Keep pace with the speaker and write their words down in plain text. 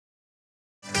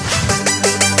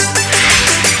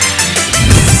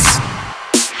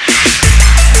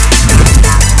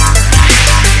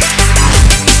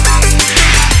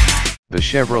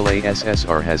Chevrolet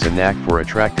SSR has a knack for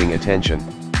attracting attention.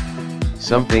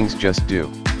 Some things just do.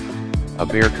 A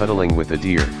bear cuddling with a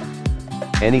deer.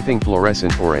 Anything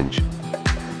fluorescent orange.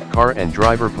 Car and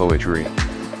driver poetry.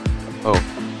 Oh,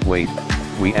 wait,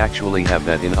 we actually have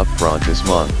that in upfront this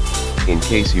month, in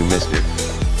case you missed it.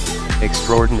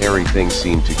 Extraordinary things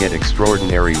seem to get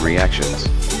extraordinary reactions.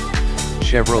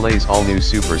 Chevrolet's all-new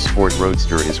Super Sport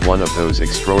Roadster is one of those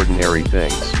extraordinary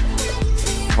things.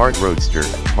 Part roadster,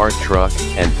 part truck,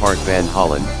 and part Van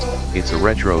Hollen, it's a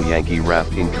retro Yankee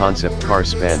wrapped in concept car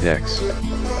spandex.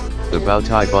 The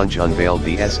Bowtie Bunch unveiled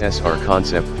the SSR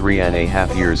concept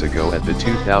 3.5 years ago at the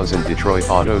 2000 Detroit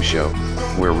Auto Show,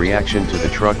 where reaction to the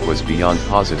truck was beyond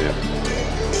positive.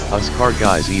 Us car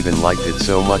guys even liked it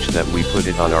so much that we put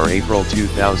it on our April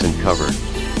 2000 cover.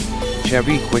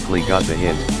 Chevy quickly got the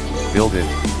hint, build it,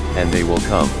 and they will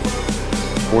come.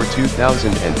 For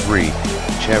 2003,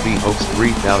 Chevy hopes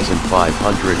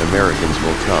 3,500 Americans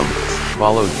will come,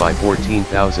 followed by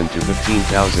 14,000 to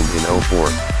 15,000 in 04.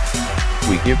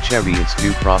 We give Chevy its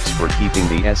due props for keeping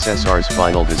the SSR's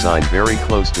final design very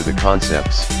close to the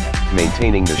concepts,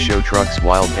 maintaining the show truck's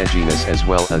wild edginess as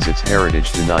well as its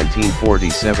heritage to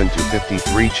 1947 to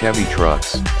 53 Chevy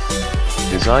trucks.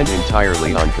 Designed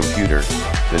entirely on computer,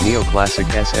 the neoclassic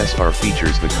SSR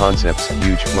features the concept's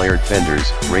huge flared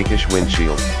fenders, rakish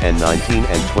windshield, and 19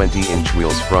 and 20-inch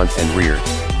wheels front and rear,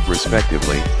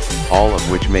 respectively, all of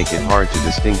which make it hard to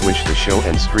distinguish the show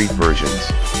and street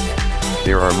versions.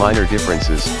 There are minor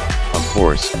differences, of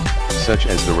course, such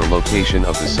as the relocation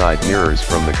of the side mirrors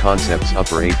from the concept's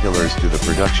upper A-pillars to the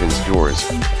production's doors,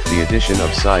 the addition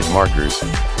of side markers,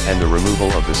 and the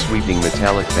removal of the sweeping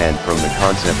metallic band from the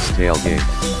concept's tailgate.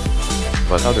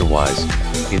 But otherwise,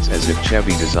 it's as if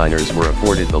Chevy designers were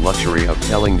afforded the luxury of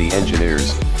telling the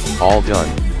engineers, all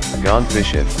done, gone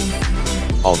fishing.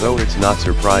 Although it's not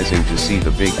surprising to see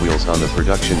the big wheels on the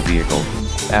production vehicle,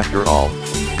 after all,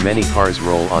 many cars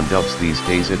roll on dubs these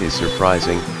days. It is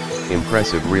surprising,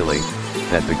 impressive really,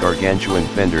 that the gargantuan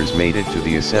fenders made it to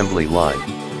the assembly line.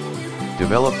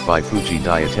 Developed by Fuji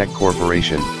Diatech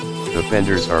Corporation, the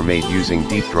fenders are made using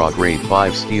deep draw grade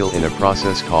 5 steel in a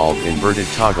process called inverted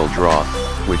toggle draw,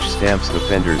 which stamps the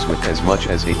fenders with as much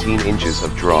as 18 inches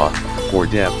of draw, or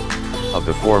depth, of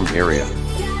the formed area.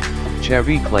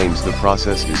 Chevy claims the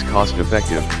process is cost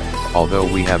effective, although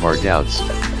we have our doubts,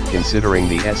 considering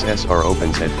the SSR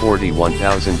opens at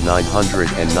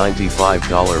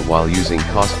 $41,995 while using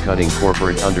cost-cutting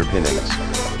corporate underpinnings.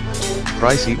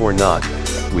 Pricey or not,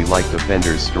 we like the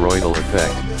fender's steroidal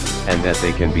effect, and that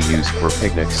they can be used for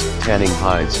picnics, tanning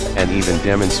hides, and even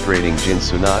demonstrating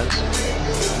jinsunas.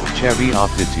 Chevy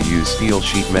opted to use steel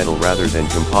sheet metal rather than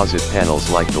composite panels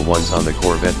like the ones on the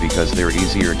Corvette because they're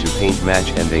easier to paint match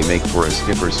and they make for a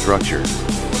stiffer structure.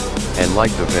 And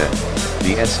like the Vet,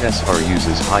 the SSR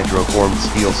uses hydroformed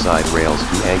steel side rails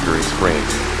to anchor its frame.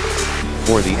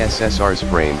 For the SSR's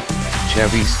frame,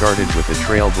 Chevy started with the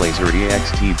Trailblazer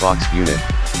EXT boxed unit,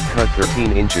 cut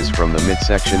 13 inches from the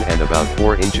midsection and about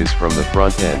 4 inches from the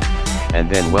front end, and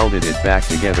then welded it back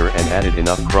together and added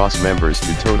enough cross members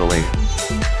to total 8.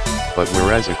 But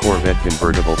whereas a Corvette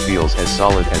convertible feels as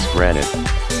solid as granite,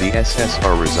 the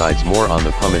SSR resides more on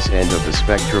the pumice end of the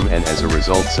spectrum and as a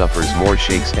result suffers more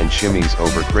shakes and shimmies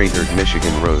over cratered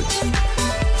Michigan roads.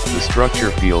 The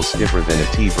structure feels stiffer than a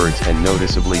T-Bird's and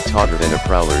noticeably tauter than a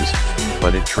Prowler's,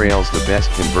 but it trails the best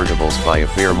convertibles by a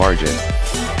fair margin.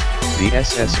 The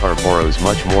SSR borrows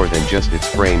much more than just its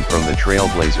frame from the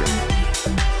Trailblazer.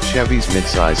 Chevy's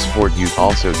midsize Sport Ute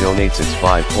also donates its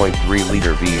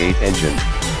 5.3-liter V8 engine,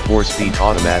 4-speed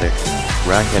automatic,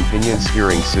 rack and pinion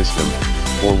steering system,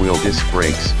 4-wheel disc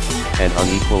brakes, and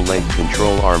unequal length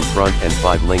control arm front and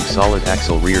 5-link solid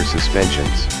axle rear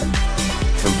suspensions.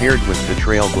 Compared with the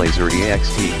Trailblazer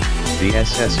EXT, the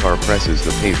SSR presses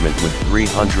the pavement with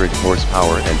 300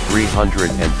 horsepower and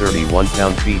 331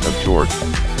 pound-feet of torque,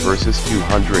 versus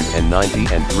 290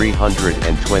 and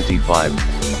 325,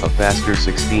 a faster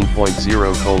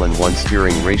 16.0:1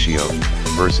 steering ratio,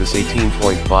 versus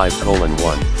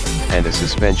 18.5:1, and a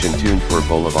suspension tuned for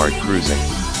boulevard cruising.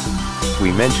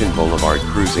 We mention boulevard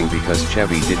cruising because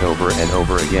Chevy did over and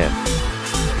over again.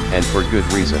 And for good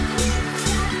reason.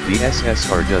 The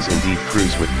SSR does indeed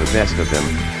cruise with the best of them,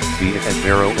 be it at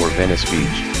Vero or Venice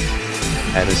Beach.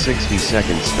 At a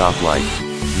 60-second stoplight,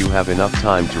 you have enough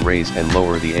time to raise and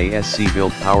lower the ASC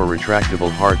built power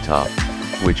retractable hardtop,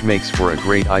 which makes for a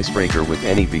great icebreaker with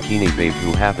any bikini babe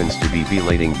who happens to be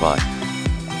belating by.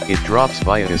 It drops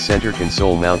via a center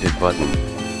console mounted button,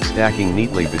 stacking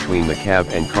neatly between the cab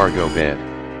and cargo bed.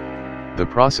 The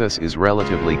process is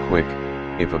relatively quick,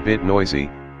 if a bit noisy,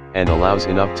 and allows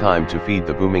enough time to feed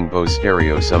the booming Bose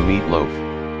stereo some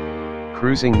meatloaf.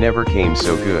 Cruising never came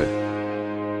so good.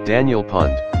 Daniel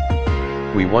punned.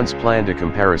 We once planned a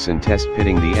comparison test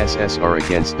pitting the SSR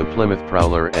against the Plymouth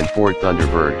Prowler and Ford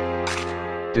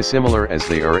Thunderbird. Dissimilar as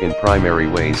they are in primary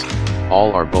ways,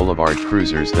 all are boulevard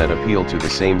cruisers that appeal to the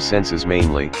same senses,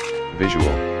 mainly visual.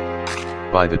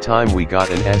 By the time we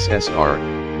got an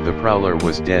SSR, the Prowler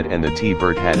was dead and the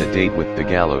T-Bird had a date with the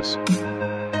gallows.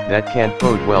 That can't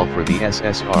bode well for the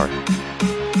SSR.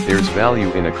 There's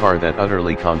value in a car that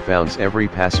utterly confounds every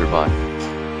passerby.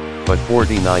 But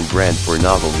 $49 for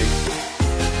novelty.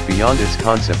 Beyond its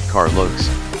concept car looks,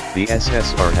 the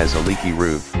SSR has a leaky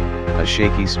roof, a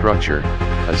shaky structure,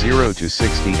 a 0 to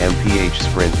 60 mph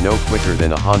sprint no quicker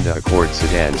than a Honda Accord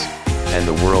sedans, and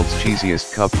the world's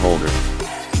cheesiest cup holder.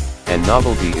 And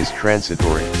novelty is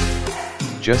transitory.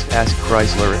 Just ask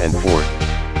Chrysler and Ford.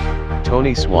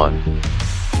 Tony Swan.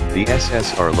 The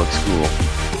SSR looks cool,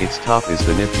 its top is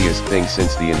the niftiest thing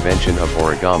since the invention of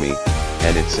origami,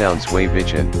 and it sounds way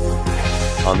bitchin'.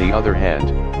 On the other hand,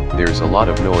 there's a lot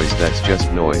of noise that's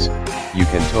just noise. You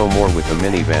can tow more with a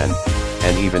minivan,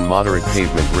 and even moderate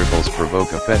pavement ripples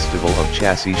provoke a festival of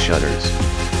chassis shudders.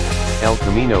 El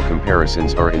Camino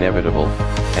comparisons are inevitable,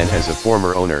 and as a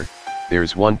former owner,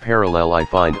 there's one parallel I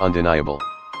find undeniable.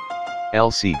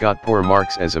 LC got poor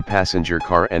marks as a passenger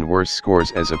car and worse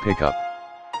scores as a pickup.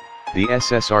 The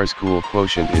SSR's cool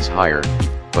quotient is higher,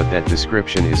 but that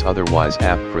description is otherwise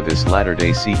apt for this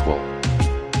latter-day sequel.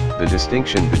 The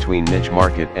distinction between niche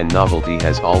market and novelty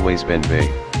has always been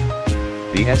vague.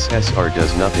 The SSR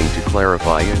does nothing to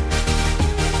clarify it.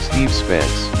 Steve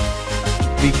Spence.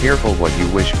 Be careful what you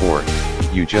wish for,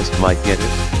 you just might get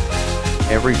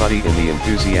it. Everybody in the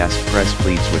enthusiast press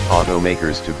pleads with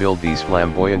automakers to build these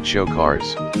flamboyant show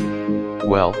cars.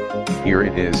 Well, here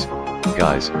it is,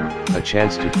 guys, a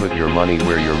chance to put your money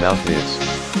where your mouth is.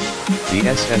 The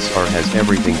SSR has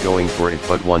everything going for it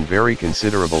but one very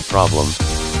considerable problem,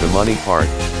 the money part.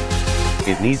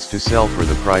 It needs to sell for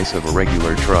the price of a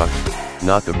regular truck,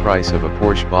 not the price of a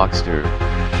Porsche Boxster.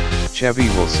 Chevy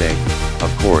will say,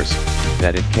 of course,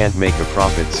 that it can't make a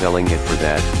profit selling it for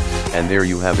that, and there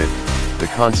you have it, the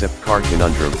concept car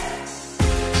conundrum.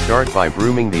 Start by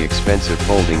brooming the expensive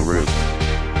folding roof.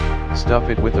 Stuff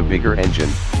it with a bigger engine,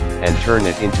 and turn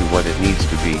it into what it needs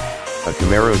to be, a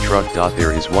Camaro truck.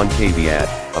 There is one caveat,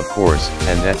 of course,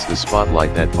 and that's the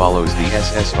spotlight that follows the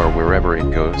SSR wherever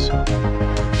it goes.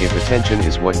 If attention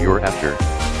is what you're after,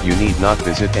 you need not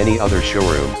visit any other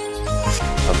showroom.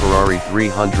 A Ferrari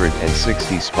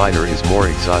 360 Spider is more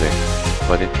exotic,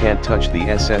 but it can't touch the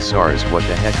SSR's. What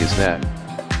the heck is that?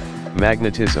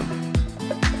 Magnetism.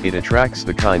 It attracts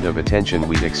the kind of attention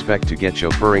we'd expect to get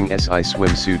chauffeuring SI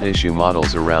swimsuit issue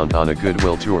models around on a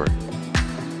Goodwill tour.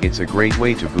 It's a great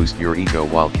way to boost your ego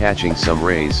while catching some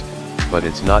rays, but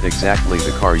it's not exactly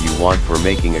the car you want for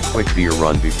making a quick beer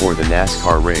run before the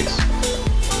NASCAR race.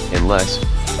 Unless,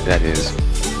 that is,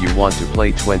 you want to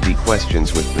play 20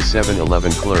 questions with the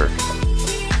 7-Eleven clerk.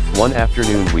 One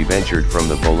afternoon we ventured from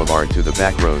the boulevard to the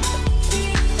back road,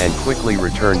 and quickly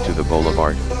returned to the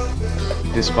boulevard.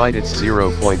 Despite its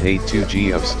 0.82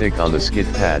 g of stick on the skid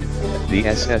pad, the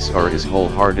SSR is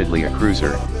wholeheartedly a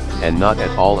cruiser, and not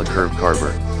at all a curve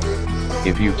carver.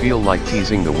 If you feel like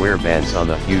teasing the wear bands on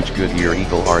the huge Goodyear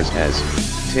Eagle Rs as,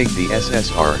 take the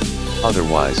SSR,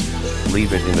 otherwise,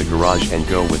 leave it in the garage and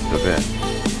go with the vet.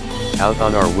 Out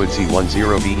on our woodsy 10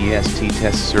 BEST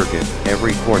test circuit,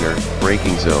 every corner,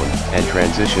 braking zone, and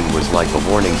transition was like a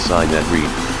warning sign that read,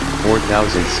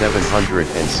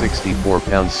 4,764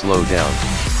 pounds slow down.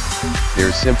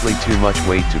 There's simply too much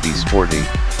weight to be sporty,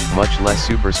 much less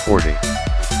super sporty.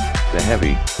 The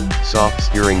heavy, soft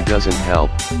steering doesn't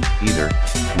help, either,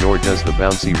 nor does the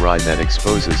bouncy ride that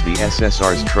exposes the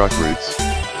SSR's truck roots.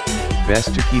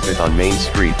 Best to keep it on Main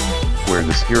Street, where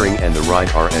the steering and the ride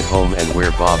are at home and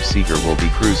where Bob Seger will be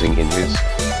cruising in his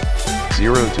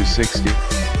 0 to 60.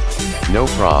 No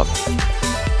prob.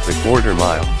 The quarter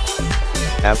mile.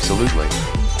 Absolutely.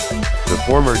 The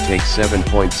former takes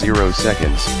 7.0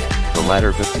 seconds, the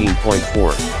latter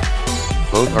 15.4.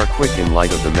 Both are quick in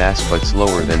light of the mass but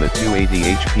slower than the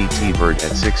 280 HP T-Bird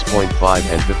at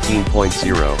 6.5 and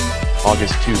 15.0,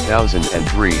 August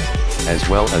 2003, as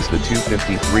well as the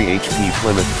 253 HP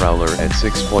Plymouth Prowler at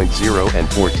 6.0 and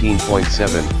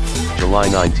 14.7, July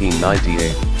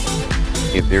 1998.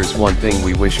 If there's one thing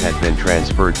we wish had been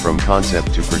transferred from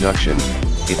concept to production,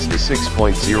 it's the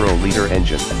 6.0-liter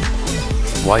engine.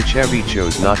 Why Chevy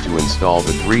chose not to install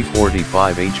the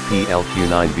 345 HP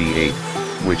LQ9 V8,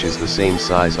 which is the same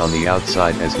size on the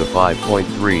outside as the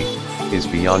 5.3, is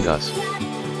beyond us.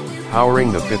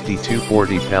 Powering the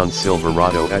 52-40-pound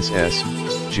Silverado SS,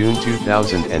 June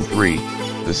 2003,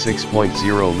 the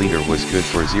 6.0-liter was good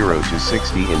for 0 to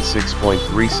 60 in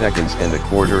 6.3 seconds and a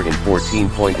quarter in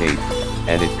 14.8,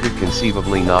 and it could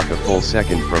conceivably knock a full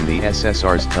second from the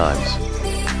SSR's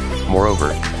times.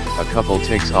 Moreover, a couple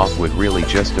takes off would really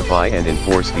justify and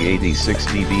enforce the 86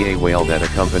 dBA wail that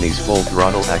accompanies full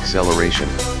throttle acceleration.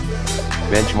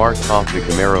 Benchmarked off the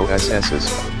Camaro SS's,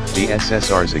 the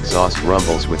SSR's exhaust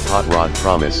rumbles with hot rod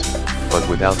promise, but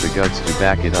without the guts to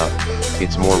back it up,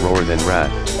 it's more roar than rat.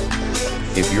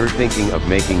 If you're thinking of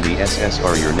making the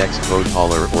SSR your next boat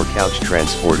hauler or couch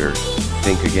transporter,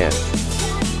 think again.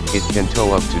 It can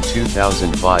tow up to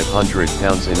 2,500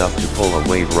 pounds, enough to pull a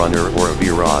wave runner or a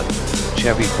V-rod,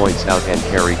 Chevy points out, and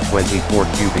carry 24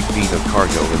 cubic feet of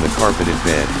cargo in the carpeted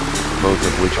bed, both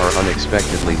of which are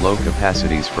unexpectedly low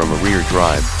capacities from a rear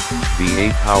drive,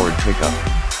 V8 powered pickup.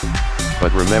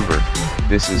 But remember,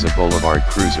 this is a boulevard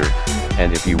cruiser,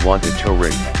 and if you want a tow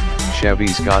rig,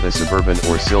 Chevy's got a Suburban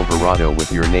or Silverado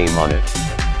with your name on it.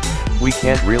 We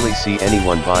can't really see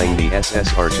anyone buying the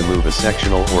SSR to move a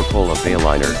sectional or pull a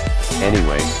bayliner,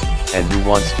 anyway, and who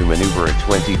wants to maneuver a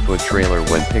 20-foot trailer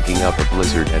when picking up a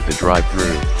blizzard at the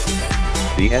drive-thru?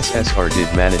 The SSR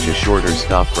did manage a shorter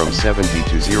stop from 70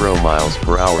 to 0 miles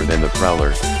per hour than the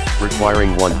Prowler,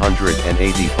 requiring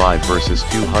 185 versus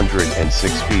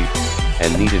 206 feet,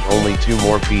 and needed only 2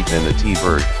 more feet than the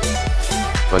T-Bird.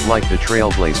 But like the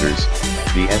Trailblazers,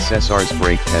 the SSR's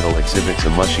brake pedal exhibits a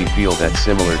mushy feel that's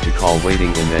similar to call waiting,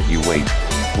 in that you wait,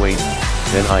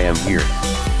 then I am here.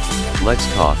 Let's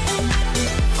talk.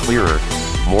 Clearer,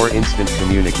 more instant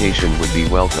communication would be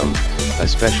welcome,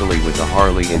 especially with a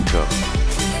Harley in tow.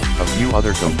 A few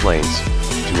other complaints: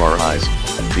 to our eyes,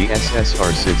 the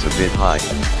SSR sits a bit high,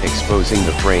 exposing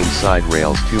the frame side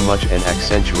rails too much and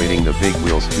accentuating the big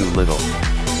wheels too little.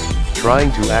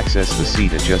 Trying to access the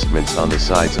seat adjustments on the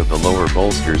sides of the lower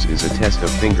bolsters is a test of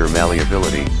finger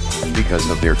malleability, because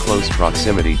of their close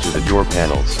proximity to the door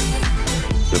panels.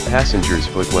 The passenger's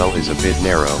footwell is a bit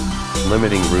narrow,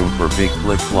 limiting room for big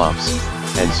flip-flops,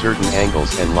 and certain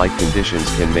angles and light conditions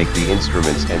can make the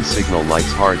instruments and signal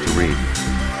lights hard to read.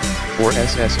 For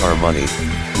SSR money,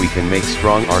 we can make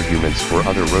strong arguments for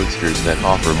other roadsters that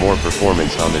offer more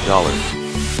performance on the dollar.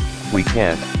 We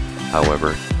can't,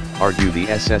 however, argue the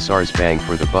SSR's bang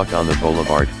for the buck on the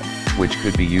boulevard, which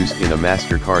could be used in a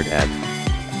MasterCard ad.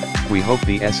 We hope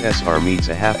the SSR meets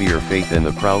a happier fate than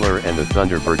the Prowler and the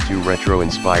Thunderbird, 2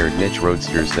 retro-inspired niche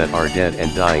roadsters that are dead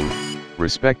and dying,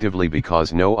 respectively,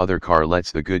 because no other car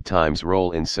lets the good times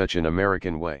roll in such an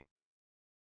American way.